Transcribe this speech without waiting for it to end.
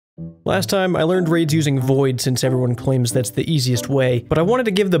Last time, I learned raids using Void since everyone claims that's the easiest way, but I wanted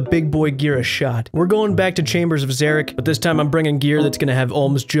to give the big boy gear a shot. We're going back to Chambers of Xeric, but this time I'm bringing gear that's gonna have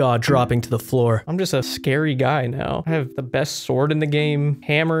Olm's jaw dropping to the floor. I'm just a scary guy now. I have the best sword in the game,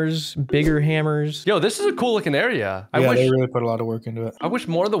 hammers, bigger hammers. Yo, this is a cool looking area. They really put a lot of work into it. I wish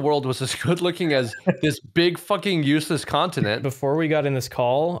more of the world was as good looking as this big fucking useless continent. Before we got in this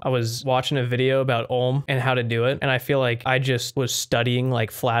call, I was watching a video about Olm and how to do it, and I feel like I just was studying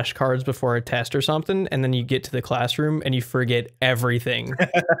like flashcards before a test or something, and then you get to the classroom and you forget everything.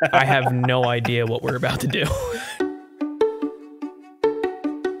 I have no idea what we're about to do.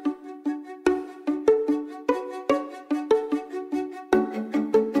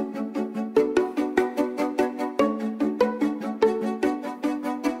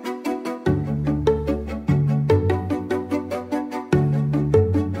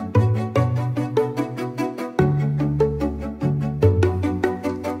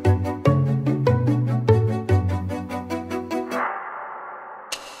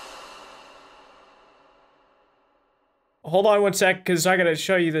 Hold on one sec, because I gotta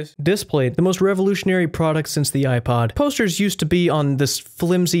show you this. Display, the most revolutionary product since the iPod. Posters used to be on this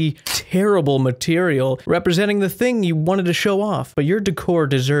flimsy, terrible material, representing the thing you wanted to show off. But your decor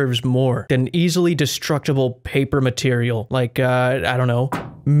deserves more than easily destructible paper material. Like, I don't know,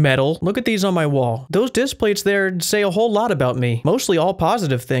 metal. Look at these on my wall. Those displays there say a whole lot about me. Mostly all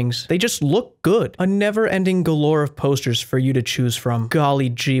positive things. They just look good. A never-ending galore of posters for you to choose from. Golly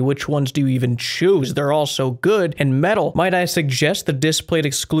gee, which ones do you even choose? They're all so good. And metal. Might I suggest the displayed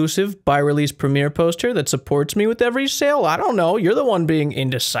exclusive by-release premiere poster that supports me with every sale? I don't know. You're the one being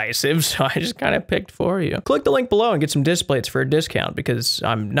indecisive, so I just kind of picked for you. Click the link below and get some displays for a discount because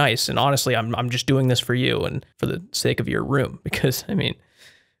I'm nice. And honestly, I'm just doing this for you and for the sake of your room because, I mean,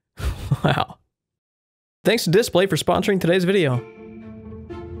 wow. Thanks to Display for sponsoring today's video.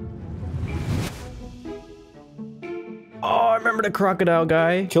 Oh, I remember the crocodile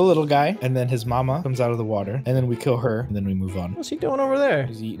guy. Kill little guy, and then his mama comes out of the water, and then we kill her, and then we move on. What's he doing over there?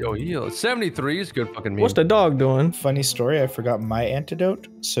 He's eating. Oh, 73 is good fucking meme. What's the dog doing? Funny story, I forgot my antidote,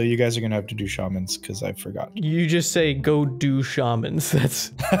 so you guys are gonna have to do shamans, because I forgot. You just say, go do shamans.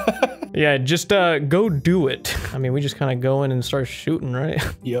 That's... Yeah, just go do it. I mean, we just kind of go in and start shooting, right?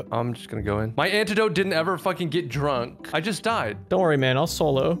 Yep. I'm just gonna go in. My antidote didn't ever fucking get drunk. I just died. Don't worry, man. I'll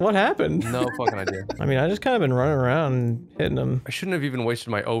solo. What happened? No fucking idea. I mean, I just kind of been running around and hitting them. I shouldn't have even wasted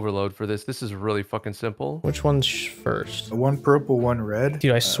my overload for this. This is really fucking simple. Which one's first? One purple, one red.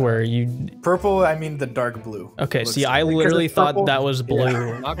 Dude, I swear, you... Purple, I mean the dark blue. Okay, see, I literally thought that was blue.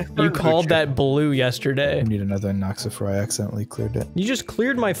 Yeah. You called that blue yesterday. I need another Noxifer. I accidentally cleared it. You just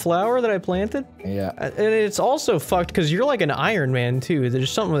cleared my flower that I planted? Yeah. And it's also fucked because you're like an Iron Man too.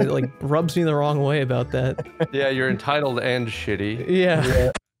 There's something that like rubs me the wrong way about that. Yeah, you're entitled and shitty.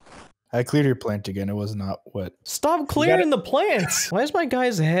 Yeah. I cleared your plant again. It was not what. Stop clearing the plants. Why is my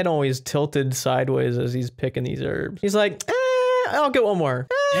guy's head always tilted sideways as he's picking these herbs? He's like, I'll get one more.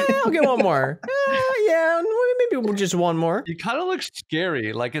 I'll get one more. Yeah, maybe just one more. You kind of look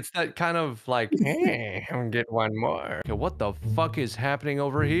scary. Like it's that kind of like, hey, I'm gonna get one more. Okay, what the fuck is happening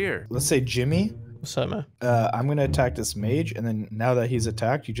over here? Let's say Jimmy. What's up, man? I'm gonna attack this mage, and then now that he's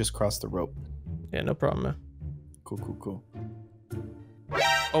attacked, you just cross the rope. Yeah, no problem, man. Cool.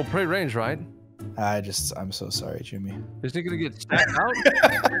 Oh, prey range, right? I'm so sorry, Jimmy. Isn't he gonna get stacked out?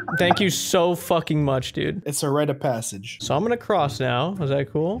 Thank you so fucking much, dude. It's a rite of passage. So I'm gonna cross now. Is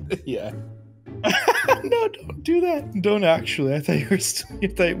that cool? Yeah. No, don't do that. Don't actually. I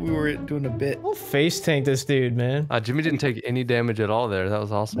thought we were doing a bit. I'll face tank this dude, man. Jimmy didn't take any damage at all there. That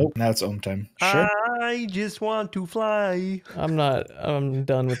was awesome. Nope. Now it's time. Sure. I just want to fly. I'm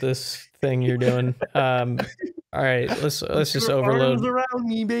done with this thing you're doing. All right, let's just overload. Arms around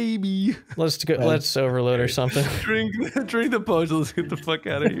me, baby. Let's overload or something. drink the potion. Let's get the fuck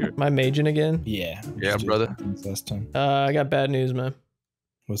out of here. Am I maging again? Yeah. Yeah, brother. Last time. I got bad news, man.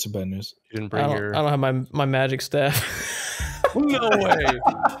 What's the bad news? You didn't bring your... I don't have my magic staff. No way.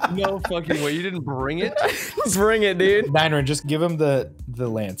 No fucking way. You didn't bring it? Bring it, dude. Niner, just give him the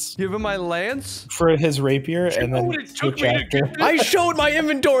lance. Give him my lance? For his rapier, and then switch after. I showed my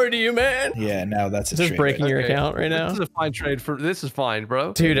inventory to you, man. Yeah, now that's a trade. Is this breaking your account right now? This is a fine trade. This is fine,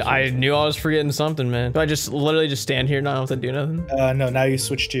 bro. Dude, I knew I was forgetting something, man. Do I just literally just stand here now without do nothing? No, now you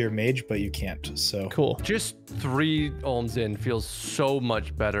switch to your mage, but you can't, so. Cool. Just 3 ohms in feels so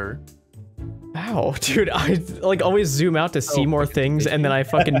much better. Wow, dude, I like always zoom out to see more things and then I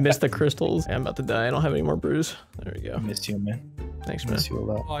fucking miss the crystals. I'm about to die. I don't have any more brews. There we go. I missed you, man. Thanks, man. You a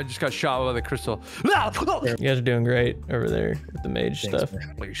lot. Oh, I just got shot by the crystal. You guys are doing great over there with the mage stuff.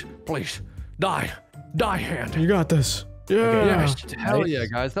 Please, die, hand. You got this. Yeah. Hell yeah,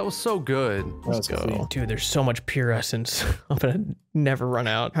 guys. That was so good. Let's go. Dude, there's so much pure essence. I'm gonna never run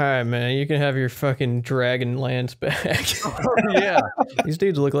out. All right, man. You can have your fucking dragon lance back. Yeah. These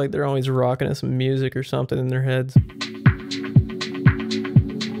dudes look like they're always rocking us some music or something in their heads.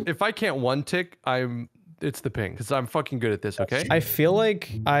 If I can't one tick, it's the ping, because I'm fucking good at this, okay? I feel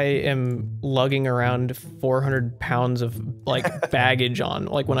like I am lugging around 400 pounds of like baggage on,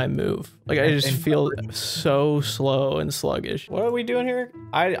 like when I move. Like I just feel so slow and sluggish. What are we doing here?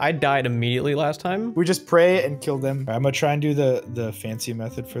 I died immediately last time. We just pray and kill them. I'm gonna try and do the fancy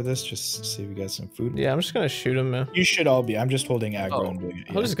method for this, just to see if we got some food. Yeah, I'm just gonna shoot him, man. You should all be. I'm just holding aggro and doing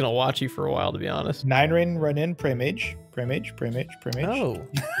it. I was just gonna watch you for a while, to be honest. 9 rain, run in, pray mage. Pray mage, pray mage, pray mage. Oh.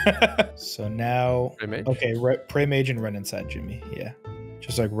 So now, Pray mage? okay, pray mage and run inside Jimmy. Yeah,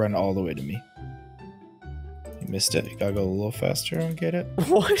 just like run all the way to me. You missed it. You gotta go a little faster and get it.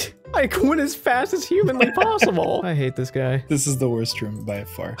 What? I went as fast as humanly possible. I hate this guy. This is the worst room by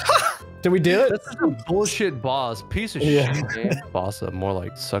far. Did we do it? This is a bullshit boss. Piece of shit, man. Boss, more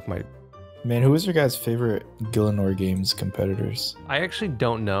like suck my... Man, who was your guys' favorite Gillinor Games competitors? I actually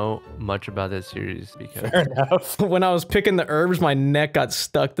don't know much about this series because... Fair enough. When I was picking the herbs, my neck got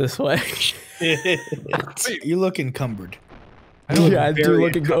stuck this way. You look encumbered. Yeah, I do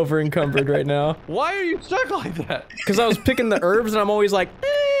look over encumbered right now. Why are you stuck like that? Because I was picking the herbs and I'm always like,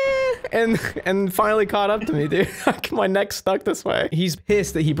 and finally caught up to me, dude. My neck's stuck this way. He's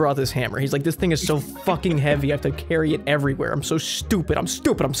pissed that he brought this hammer. He's like, this thing is so fucking heavy. I have to carry it everywhere. I'm so stupid. I'm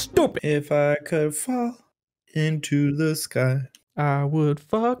stupid. I'm stupid. If I could fall into the sky, I would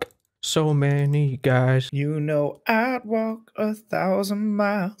fuck so many guys. You know I'd walk 1,000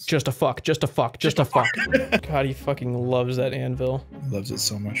 miles. Just a fuck. Just a fuck. Just a fuck. God, he fucking loves that anvil. He loves it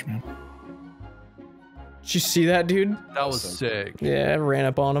so much, man. Did you see that, dude? That was sick. Yeah, I ran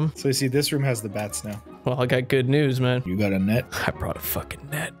up on him. So you see, this room has the bats now. Well, I got good news, man. You got a net? I brought a fucking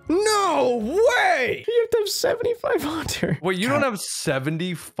net. No way! You have to have 75 hunter. Wait, you don't have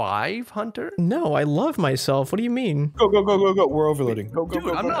 75 hunter? No, I love myself. What do you mean? Go, go, go, go, go. We're overloading. Go, go, Dude,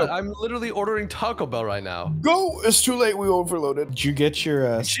 go, I'm go, not. go. I'm literally ordering Taco Bell right now. Go! It's too late. We overloaded. Did you get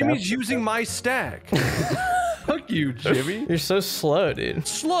your Jimmy's using my stack. Fuck you, Jimmy. You're so slow, dude.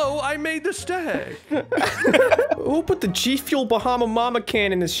 Slow? I made the stack. Who put the G Fuel Bahama Mama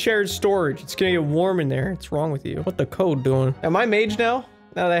can in this shared storage? It's gonna get warm in there. What's wrong with you? What the code doing? Am I mage now?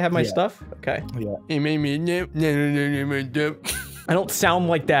 Now that I have my stuff? Okay. Yeah. I don't sound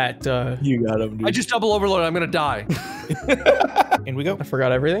like that. You got him, dude. I just double overloaded. I'm gonna die. In we go. I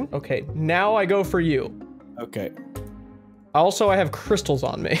forgot everything. Okay, now I go for you. Okay. Also, I have crystals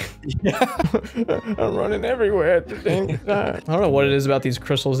on me. Yeah. I'm running everywhere at the same time. I don't know what it is about these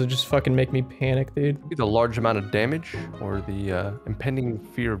crystals that just fucking make me panic, dude. Either large amount of damage or the impending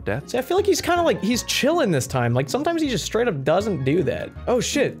fear of death. See, I feel like he's kind of like, he's chilling this time. Like, sometimes he just straight up doesn't do that. Oh,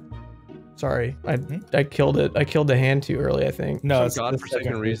 shit. Sorry. I killed it. I killed the hand too early, I think. No, it's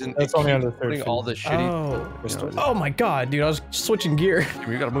godforsaken reason. That's only on the third. Putting all the shitty crystals. Oh my god, dude. I was switching gear.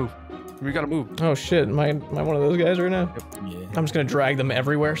 We gotta move. We gotta move. Oh shit, am I one of those guys right now? Yeah. I'm just gonna drag them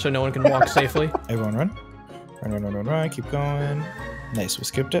everywhere so no one can walk safely. Everyone run. Run, run, run, run, run. Keep going. Nice, we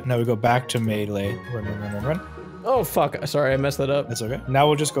skipped it. Now we go back to melee. Run, run, run, run, run. Oh fuck, sorry, I messed that up. That's okay. Now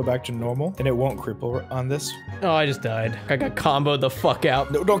we'll just go back to normal, and it won't cripple on this. Oh, I just died. I got comboed the fuck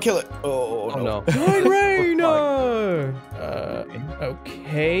out. No, don't kill it. Oh, no. Rainer!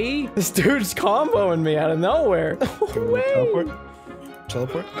 Okay. This dude's comboing me out of nowhere. No way. Teleport.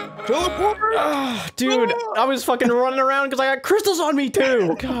 Teleport. Teleport! Dude, I was fucking running around because I got crystals on me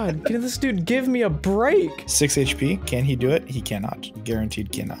too. God, can this dude give me a break? 6 HP. Can he do it? He cannot.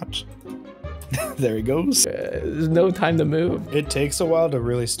 Guaranteed cannot. There he goes. There's no time to move. It takes a while to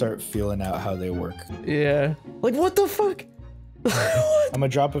really start feeling out how they work. Yeah. Like, what the fuck? I'm gonna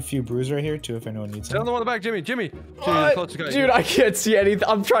drop a few brews right here too if anyone needs Down them. the one in the back, Jimmy. Jimmy, Dude, I can't see anything.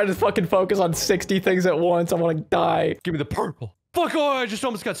 I'm trying to fucking focus on 60 things at once. I want to die. Give me the purple. Fuck, oh, I just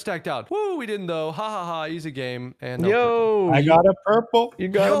almost got stacked out. Woo, we didn't though. Ha ha ha, easy game. And no yo, I got a purple. You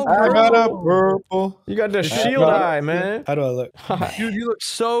got I got a purple. You got the shield eye, man. How do I look? Dude, you look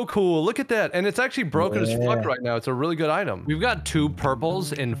so cool. Look at that. And it's actually broken as fuck right now. It's a really good item. We've got 2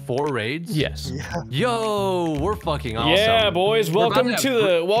 purples in 4 raids. Yes. Yeah. Yo, we're fucking awesome. Yeah, boys. Welcome about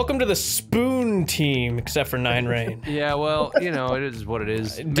to the spoon team, except for 9 rain. Yeah, well, you know, it is what it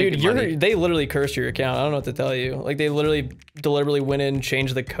is. Dude, they literally cursed your account. I don't know what to tell you. Like, they literally deliberately went in,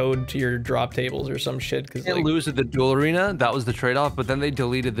 changed the code to your drop tables or some shit. Cause Can't lose at the duel arena. That was the trade-off, but then they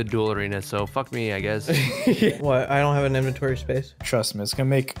deleted the duel arena, so fuck me, I guess. What? I don't have an inventory space. Trust me, it's gonna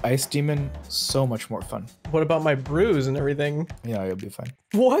make Ice Demon so much more fun. What about my brews and everything? Yeah, you'll be fine.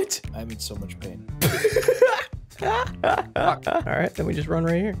 What? I'm in so much pain. Alright, then we just run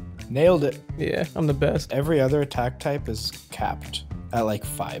right here. Nailed it. Yeah, I'm the best. Every other attack type is capped at like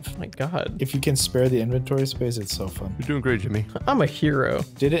 5. My god. If you can spare the inventory space, it's so fun. You're doing great, Jimmy. I'm a hero.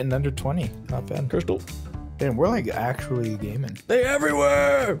 Did it in under 20. Not bad. Crystal. Damn, we're like actually gaming. They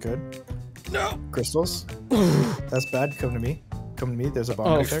everywhere! Good. No! Crystals. That's bad. Come to me. Come to me. There's a bomb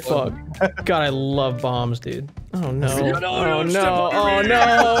Oh, right there. fuck. God, I love bombs, dude. Oh, no. Oh, step no. over Oh, here,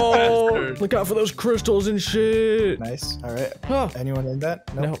 no. bastard. Look out for those crystals and shit. Nice. All right. Oh. Anyone in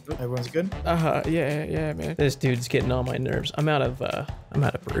that? No. Nope. Everyone's good. Yeah, man. This dude's getting on my nerves. I'm out of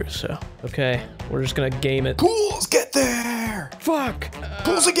brew, so. Okay, we're just gonna game it. Pools, get there. Fuck!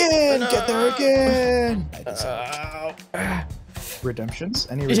 Pools again. Get there again. Redemptions?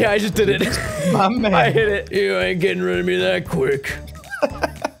 Any redemptions? Yeah, I just did it. My man. I hit it. You ain't getting rid of me that quick.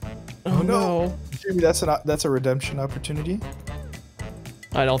 Oh, no. Jimmy, that's a redemption opportunity.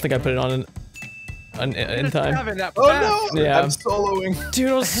 I don't think I put it on in time. Oh no! Yeah. I'm soloing. Dude,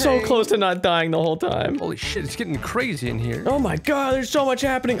 I was so close to not dying the whole time. Holy shit, it's getting crazy in here. Oh my god, there's so much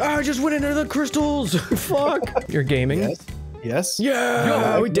happening. Oh, I just went into the crystals. Fuck. You're gaming? Yes. Yes.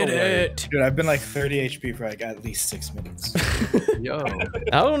 Yeah, Yo, we did no way. it. Dude, I've been like 30 HP for like at least 6 minutes. Yo.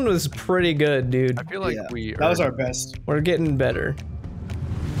 That one was pretty good, dude. I feel like Yeah, that was our best. We're getting better.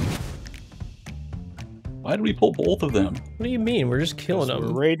 Why did we pull both of them? What do you mean? We're just killing We're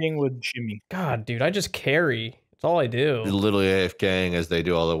them. raiding with Jimmy. God, dude, I just carry. That's all I do. Literally AFKing as they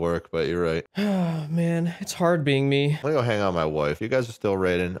do all the work, but you're right. Oh, man, it's hard being me. I'm gonna go hang out with my wife. You guys are still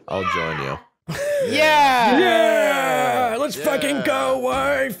raiding. I'll join you. Yeah! Yeah! Let's fucking go,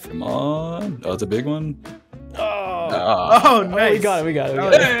 wife! Come on. Oh, it's a big one. Oh, Ah. Oh, oh, nice. we got it, we got it, we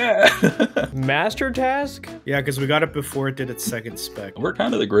got it. Master task? Yeah, because we got it before it did its second spec. We're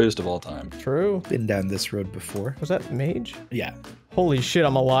kind of the greatest of all time. True. Been down this road before. Was that mage? Yeah. Holy shit,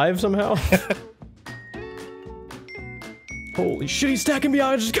 I'm alive somehow? Holy shit, he's stacking me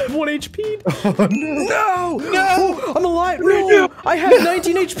out. I just got 1 HP. Oh, no. No! No! I'm alive. No! I have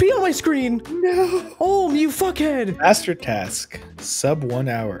 19 HP on my screen. No. Oh, you fuckhead. Master task. Sub 1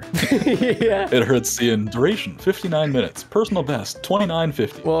 hour. Yeah. It hurts seeing duration, 59 minutes. Personal best,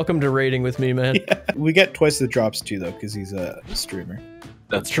 29.50. Welcome to raiding with me, man. Yeah. We get twice the drops too, though, because he's a streamer.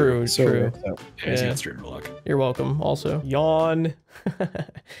 That's True, So true. it works out. Yeah, he's Yeah. got streamer luck. You're welcome, also. Yawn.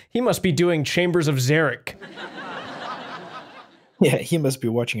 He must be doing Chambers of Zerek. Yeah, he must be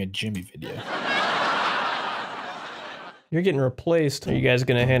watching a Jimmy video. You're getting replaced. Are you guys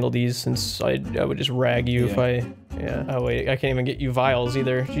gonna handle these since I would just rag you if I... Yeah. Oh, wait. I can't even get you vials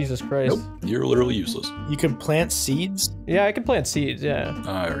either. Jesus Christ. Nope, you're literally useless. You can plant seeds. Yeah, I can plant seeds, yeah.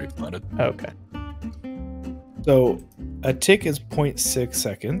 I already planted. Okay. So a tick is 0.6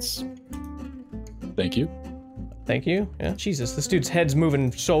 seconds. Thank you. Thank you. Yeah. Jesus, this dude's head's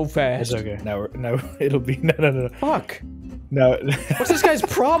moving so fast. It's okay. Now it'll be no. Fuck. No. What's this guy's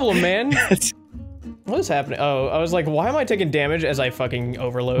problem, man? It's- What is happening? Oh, I was like, why am I taking damage as I fucking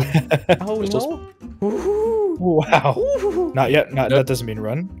overload? Oh, no. Ooh. Wow. Ooh. Not yet. Not Nope. that doesn't mean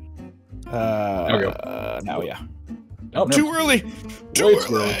run. There we go. Now yeah. Oh, no. Too early. Too Way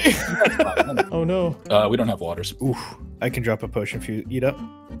too early. Oh, no. We don't have waters. Oof. I can drop a potion if you eat up.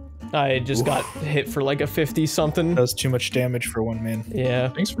 I just got hit for like a 50 something. Does too much damage for one man. Yeah.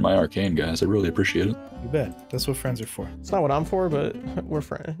 Thanks for my arcane, guys. I really appreciate it. You bet. That's what friends are for. It's not what I'm for, but we're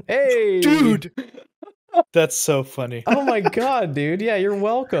friends. Hey! Dude. That's so funny. Oh my god, dude. Yeah, you're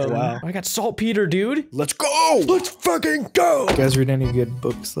welcome. Wow. I got saltpeter, dude. Let's go. Let's fucking go! You guys read any good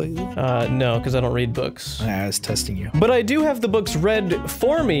books lately? No, because I don't read books. I was testing you. But I do have the books read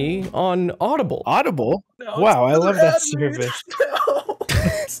for me on Audible. Audible? Wow, I love that service.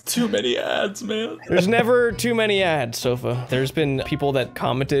 It's too many ads, man. There's never too many ads, Sofa. There's been people that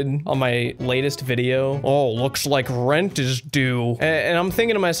commented on my latest video, oh, looks like rent is due. And I'm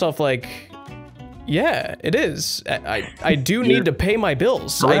thinking to myself, like, yeah, it is. I do need to pay my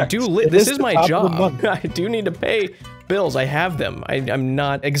bills. I Correct. do. is This is the my top of the job. month. I do need to pay bills. I have them. I'm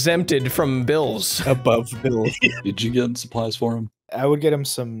not exempted from bills. Above Bill. Did you get supplies for him? I would get him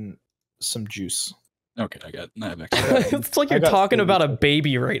some juice. Okay, I have extra. It's like I you're got talking 30. about a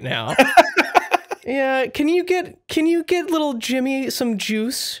baby right now. Yeah, can you get little Jimmy some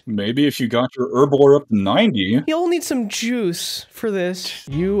juice? Maybe if you got your herbal up to 90. You'll need some juice for this.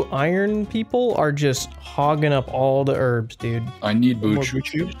 You iron people are just hogging up all the herbs, dude. I need More Buchu.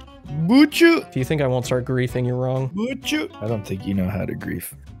 Buchu. Buchu. If you think I won't start griefing, you're wrong. Buchu. I don't think you know how to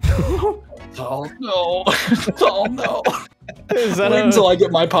grief. Oh no. Oh no. Is that Wait until I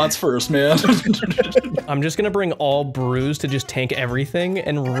get my pots first, man. I'm just gonna bring all brews to just tank everything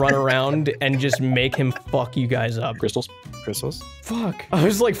and run around and just make him fuck you guys up. Crystals. Crystals. Fuck. I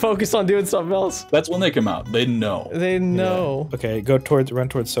was like focused on doing something else. That's when they come out. They know. They know. Yeah. Okay, run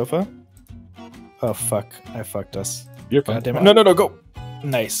towards sofa. Oh fuck, I fucked us. You're fine. God damn it. No, go.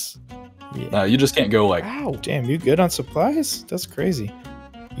 Nice. Yeah. No, you just can't go like. Ow. Damn, you good on supplies? That's crazy.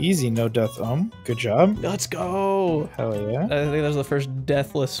 Easy, no death. Good job. Let's go. Hell yeah. I think that was the first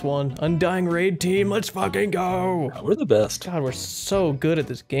deathless one. Undying raid team, let's fucking go. We're the best. God, we're so good at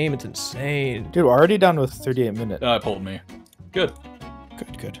this game. It's insane. Dude, we're already down with 38 minutes. Pulled me. Good.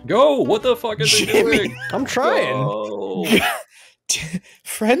 Good. Go! What the fuck is he doing? I'm trying. Oh.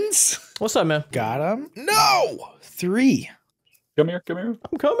 Friends? What's up, man? Got him? No! 3. Come here.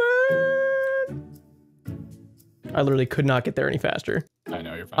 I'm coming. I literally could not get there any faster. I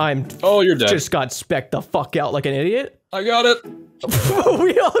know, you're fine. I'm you're dead. Just got specced the fuck out like an idiot. I got it.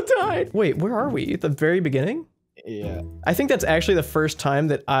 We all died. Wait, where are we? At the very beginning? Yeah. I think that's actually the first time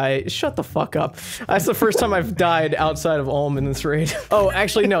that shut the fuck up. That's the first time I've died outside of Ulm in this raid. Oh,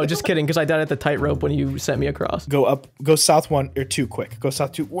 actually, no, just kidding, because I died at the tightrope when you sent me across. Go south 1 or 2 quick. Go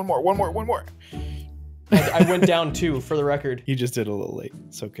south 2. One more. I went down 2 for the record. You just did a little late.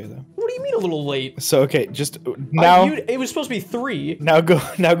 It's okay though. What do you mean a little late? So okay, just now. It was supposed to be 3. Now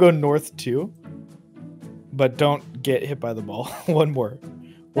go north 2, but don't get hit by the ball. One more.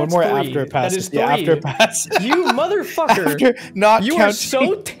 One That's more 3. after it passes. That is 3. Yeah, after it passes. You motherfucker. After not You counting. are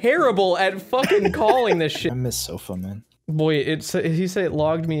so terrible at fucking calling this shit. I miss Sofa, man. Boy, he said it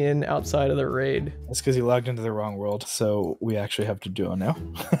logged me in outside of the raid. That's because he logged into the wrong world. So we actually have to duo now.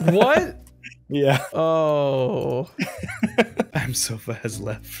 What? Yeah. Oh. I'm Sofa has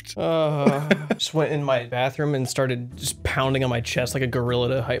left. Just went in my bathroom and started just pounding on my chest like a gorilla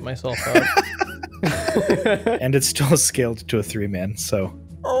to hype myself up. And it's still scaled to a 3-man, so.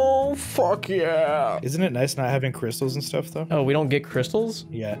 Oh, fuck yeah. Isn't it nice not having crystals and stuff, though? Oh, we don't get crystals?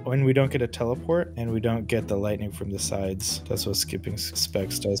 Yeah, when we don't get a teleport, and we don't get the lightning from the sides. That's what skipping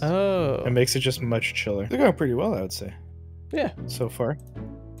specs does. Oh. It makes it just much chiller. They're going pretty well, I would say. Yeah. So far.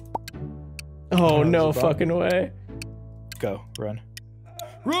 Oh, no there's a bot. fucking way. Go, run.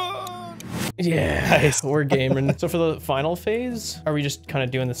 Yeah, Nice. we're gaming. So for the final phase, are we just kind of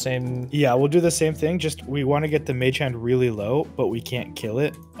doing the same? Yeah, we'll do the same thing. Just we want to get the mage hand really low, but we can't kill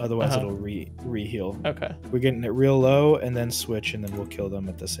it. Otherwise, it'll re-heal. Okay. We're getting it real low and then switch, and then we'll kill them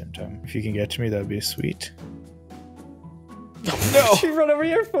at the same time. If you can get to me, that would be sweet. No. She run over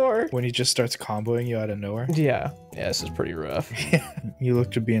here for? When he just starts comboing you out of nowhere. Yeah. Yeah, this is pretty rough. You look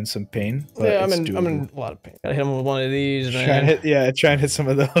to be in some pain. But Yeah, it's I'm in a lot of pain. Gotta hit him with one of these, man. Try and hit some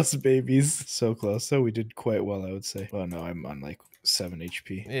of those babies. So close. So we did quite well, I would say. Oh no, I'm on like 7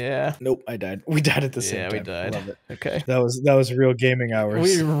 HP. Yeah. Nope, I died. We died at the same time. Yeah, we died. Love it. Okay. That was real gaming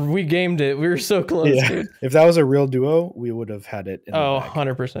hours. We gamed it. We were so close, dude. If that was a real duo, we would have had it in Oh, the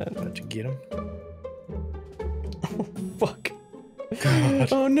bag. 100%. To get him. Fuck.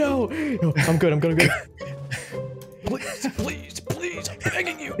 God. Oh no. No, I'm good. Please, I'm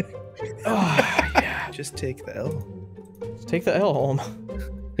begging you. Oh, yeah. Just take the L. Take the L, Holm.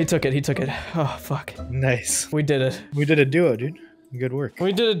 He took it. Oh, fuck. Nice. We did it. We did a duo, dude. Good work.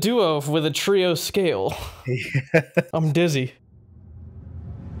 We did a duo with a trio scale. I'm dizzy.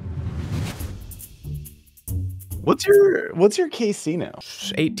 What's your KC now?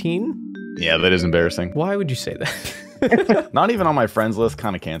 18? Yeah, that is embarrassing. Why would you say that? Not even on my friends list,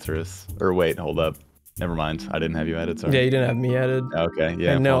 kind of cancerous. Or wait, hold up. Never mind. I didn't have you added, sorry. Yeah, you didn't have me added. Okay,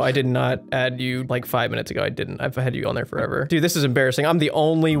 yeah. And no, I did not add you like 5 minutes ago. I didn't. I've had you on there forever. Dude, this is embarrassing. I'm the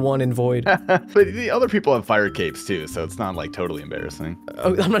only one in Void. But the other people have fire capes too, so it's not like totally embarrassing.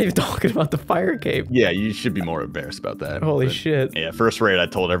 Oh, I'm not even talking about the fire cape. Yeah, you should be more embarrassed about that. Holy but, shit. Yeah, first raid, I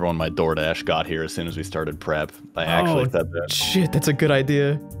told everyone my DoorDash got here as soon as we started prep. I actually said that. Shit, that's a good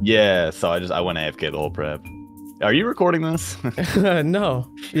idea. Yeah, so I went AFK the whole prep. Are you recording this?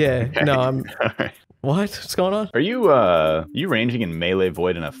 No. Yeah, Okay. no, I'm... All right. What's going on? Are you ranging in melee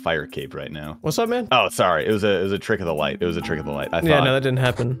void in a fire cape right now? What's up, man? Oh, sorry. It was a trick of the light. I thought, Yeah, no, that didn't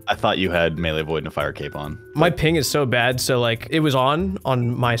happen. I thought you had melee void and a fire cape on. My ping is so bad, so like it was on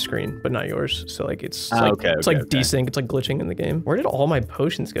my screen, but not yours. So like it's like desync. It's like glitching in the game. Where did all my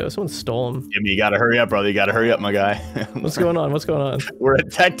potions go? Someone stole them. Jimmy, you gotta hurry up, brother. You gotta hurry up, my guy. What's going on? What's going on? We're at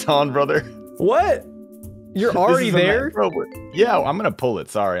Tecton, brother. What? You're already there? Yeah, I'm gonna pull it.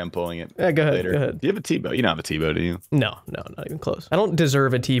 Sorry, I'm pulling it. Yeah, go ahead. Later. Go ahead. Do you have a T-bow? You don't have a T-bow, do you? No, not even close. I don't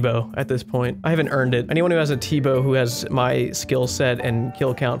deserve a T-bow at this point. I haven't earned it. Anyone who has a T-bow who has my skill set and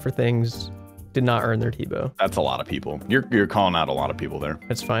kill count for things did not earn their T-bow. That's a lot of people. You're calling out a lot of people there.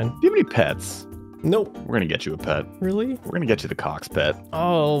 That's fine. Do you have any pets? Nope. We're gonna get you a pet. Really? We're gonna get you the Cox pet.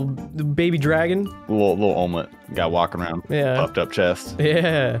 Oh, the baby dragon? Little omelet. Guy walking around. Yeah. Puffed up chest.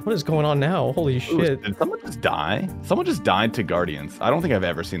 Yeah. What is going on now? Holy shit. Did someone just die? Someone just died to Guardians. I don't think I've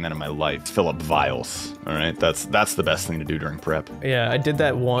ever seen that in my life. Fill up vials. All right, that's the best thing to do during prep. Yeah, I did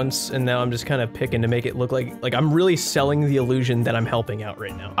that once, and now I'm just kind of picking to make it look like I'm really selling the illusion that I'm helping out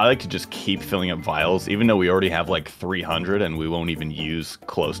right now. I like to just keep filling up vials, even though we already have like 300 and we won't even use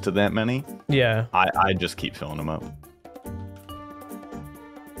close to that many. Yeah. I just keep filling them up.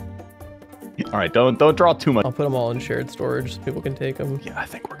 All right, don't draw too much. I'll put them all in shared storage so people can take them. Yeah, I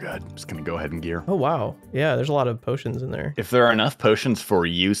think we're good. I'm just gonna go ahead and gear. Oh, wow. Yeah, there's a lot of potions in there. If there are enough potions for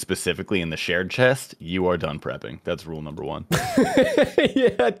you specifically in the shared chest, you are done prepping. That's rule number 1.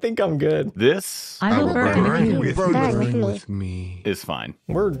 Yeah, I think I'm good. This I will burn with me. is fine.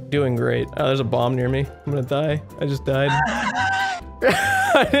 We're doing great. Oh, there's a bomb near me. I'm gonna die. I just died.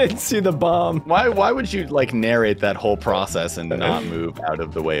 I didn't see the bomb. Why would you like narrate that whole process and not move out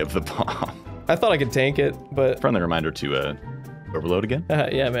of the way of the bomb? I thought I could tank it, but... Friendly reminder to overload again.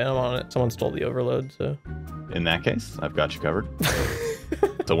 yeah, man, I'm on it. Someone stole the overload, so... In that case, I've got you covered.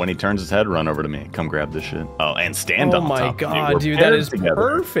 So when he turns his head, run over to me. Come grab this shit. Oh, and stand on top. Oh my god, dude, that is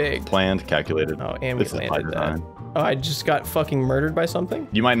perfect. Planned, calculated. Oh, and we landed that. Design. Oh, I just got fucking murdered by something?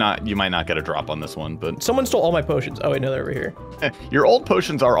 You might not get a drop on this one, but... Someone stole all my potions. Oh, wait, no, they're over here. Your old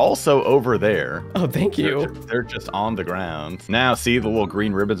potions are also over there. Oh, thank you. They're just on the ground. Now, see the little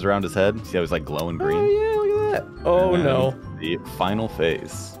green ribbons around his head? See how he's like glowing green? Oh, yeah, look at that. Oh, no. The final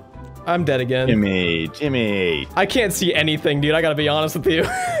phase. I'm dead again. Jimmy. I can't see anything, dude. I gotta be honest with you.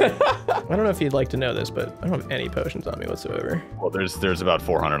 I don't know if you'd like to know this, but I don't have any potions on me whatsoever. Well, there's about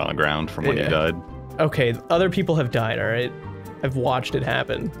 400 on the ground from when you died. Okay, other people have died, all right? I've watched it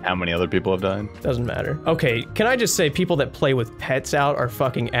happen. How many other people have died? Doesn't matter. Okay, can I just say people that play with pets out are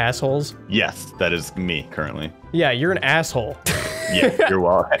fucking assholes? Yes, that is me currently. Yeah, you're an asshole. Yeah, you're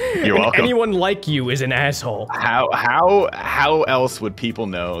welcome. You're welcome. Anyone like you is an asshole. How else would people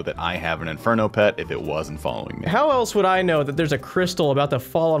know that I have an Inferno pet if it wasn't following me? How else would I know that there's a crystal about to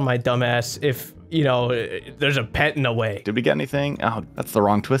fall on my dumbass if, you know, there's a pet in the way? Did we get anything? Oh, that's the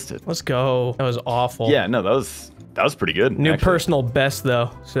wrong twisted. Let's go. That was awful. Yeah, no, that was pretty good. New actually. personal best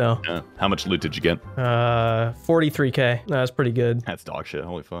though, so. Yeah. How much loot did you get? 43k. That's pretty good. That's dog shit.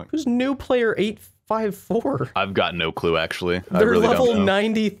 Holy fuck. Who's new player 854? I've got no clue actually. They're really level don't know.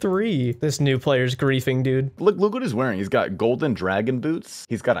 93. This new player's griefing, dude. Look what he's wearing. He's got golden dragon boots.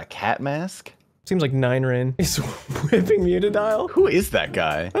 He's got a cat mask. Seems like 9-Rin. He's whipping Mutadile. Who is that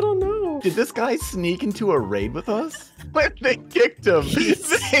guy? I don't know. Did this guy sneak into a raid with us? They kicked him. They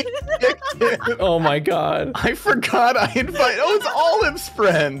kicked him. Oh my god. I forgot I invited. Oh, it's Olive's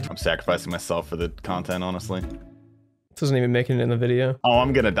friend. I'm sacrificing myself for the content, honestly. This isn't even making it in the video. Oh,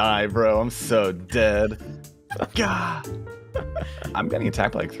 I'm gonna die, bro. I'm so dead. God. I'm getting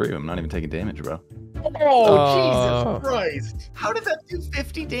attacked by like 3 of them. Not even taking damage, bro. Oh, Jesus Christ. How did that do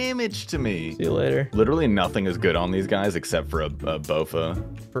 50 damage to me? See you later. Literally nothing is good on these guys except for a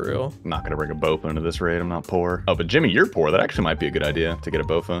Bofa. For real. I'm not gonna bring a Bofa into this raid. I'm not poor. Oh, but Jimmy, you're poor. That actually might be a good idea to get a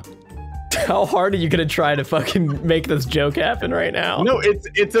Bofa. How hard are you gonna try to fucking make this joke happen right now? No,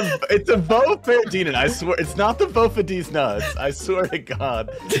 it's a Boa-Ferdinand. I swear, it's not the Bofa-D's nuts. I swear to God,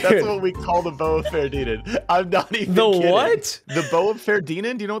 that's what we call the Boa-Ferdinand. I'm not even kidding. What? The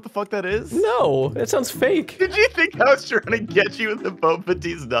Boa-Ferdinand? Do you know what the fuck that is? No, that sounds fake. Did you think I was trying to get you with the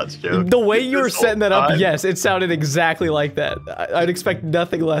Bofa-D's nuts joke? The way you were setting that up, time? yes, it sounded exactly like that. I'd expect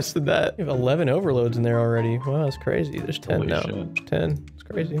nothing less than that. You have 11 overloads in there already. Wow, that's crazy. There's 10 Holy now. shit. There's 10. It's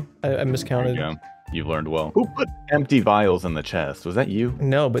crazy. I miscounted. There you go. You've learned well. Who put empty vials in the chest? Was that you?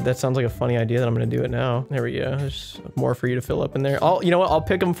 No, but that sounds like a funny idea that I'm gonna do it now. There we go. There's more for you to fill up in there. You know what? I'll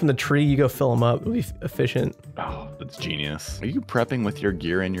pick them from the tree. You go fill them up. It'll be efficient. Oh, that's genius. Are you prepping with your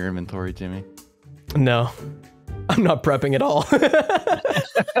gear in your inventory, Jimmy? No, I'm not prepping at all.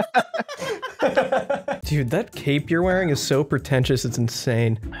 Dude, that cape you're wearing is so pretentious, it's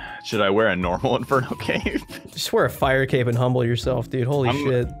insane. Should I wear a normal Inferno cape? Just wear a fire cape and humble yourself, dude. Holy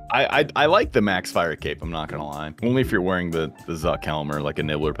shit. I like the max fire cape, I'm not gonna lie. Only if you're wearing the Zuck helm or like a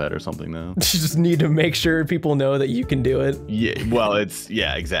Nibbler pet or something though. You just need to make sure people know that you can do it. Yeah, well,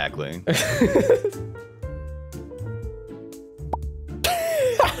 yeah, exactly.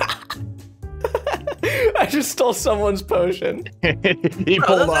 I just stole someone's potion. He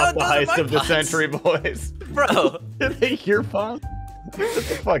pulled off the heist of the century, boys. Bro. Did they hear punk? What the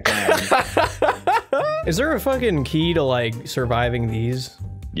fuck, man? Is there a fucking key to like surviving these?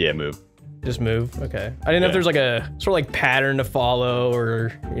 Yeah, move. Just move. Okay. I didn't know if there's like a sort of like pattern to follow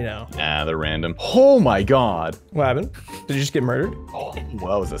or, you know. Nah, they're random. Oh my god. What happened? Did you just get murdered? Oh,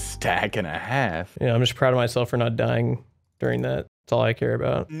 well, that was a stack and a half. Yeah, I'm just proud of myself for not dying during that. That's all I care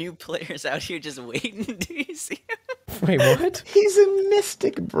about. New players out here just waiting. Do you see him? Wait, what? He's a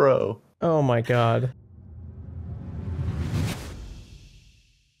mystic, bro. Oh my god.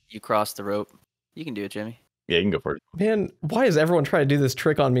 You crossed the rope. You can do it, Jimmy. Yeah, you can go for it. Man, why is everyone trying to do this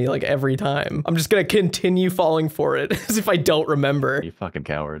trick on me like every time? I'm just gonna continue falling for it as if I don't remember. You fucking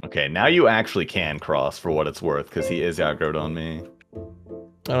coward. Okay, now you actually can cross for what it's worth because he is aggroed on me.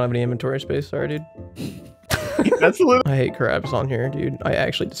 I don't have any inventory space, sorry, dude. That's a little. I hate crabs on here, dude. I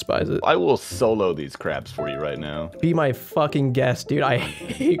actually despise it. I will solo these crabs for you right now. Be my fucking guest, dude. I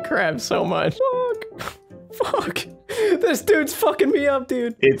hate crabs so much. Fuck. Fuck. This dude's fucking me up,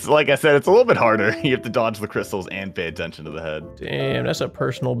 dude. It's like I said, it's a little bit harder. You have to dodge the crystals and pay attention to the head. Damn, that's a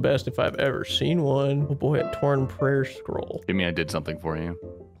personal best if I've ever seen one. Oh boy, a torn prayer scroll. Give me, I did something for you.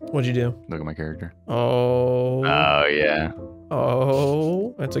 What'd you do? Look at my character. Oh. Oh, yeah.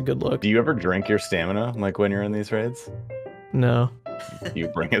 Oh, that's a good look. Do you ever drink your stamina, like when you're in these raids? No. You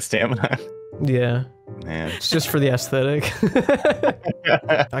bring a stamina? Yeah. Man. It's just for the aesthetic.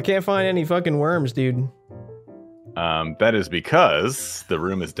 I can't find any fucking worms, dude. That is because the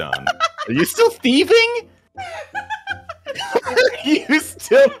room is done. Are you still thieving? Are you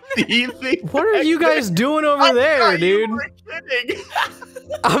still thieving? What are you guys doing over there, dude? You were kidding.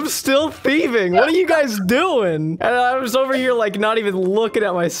 I'm still thieving. What are you guys doing? And I was over here like not even looking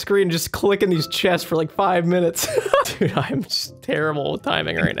at my screen, just clicking these chests for like 5 minutes. Dude, I'm just terrible with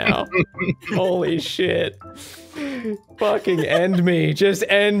timing right now. Holy shit. Fucking end me. Just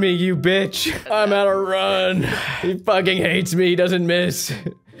end me, you bitch. I'm out of run. He fucking hates me. He doesn't miss.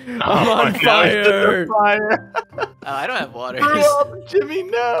 I'm on fire. Oh, I don't have water. Jimmy,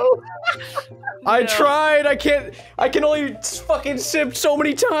 no. I tried. I can't. I can only fucking sip so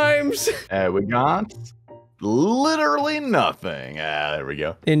many times. We got literally nothing. There we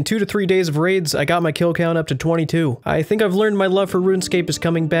go. In 2 to 3 days of raids, I got my kill count up to 22. I think I've learned my love for RuneScape is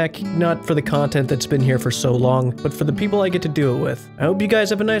coming back, not for the content that's been here for so long, but for the people I get to do it with. I hope you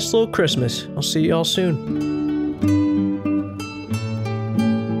guys have a nice little Christmas. I'll see y'all soon.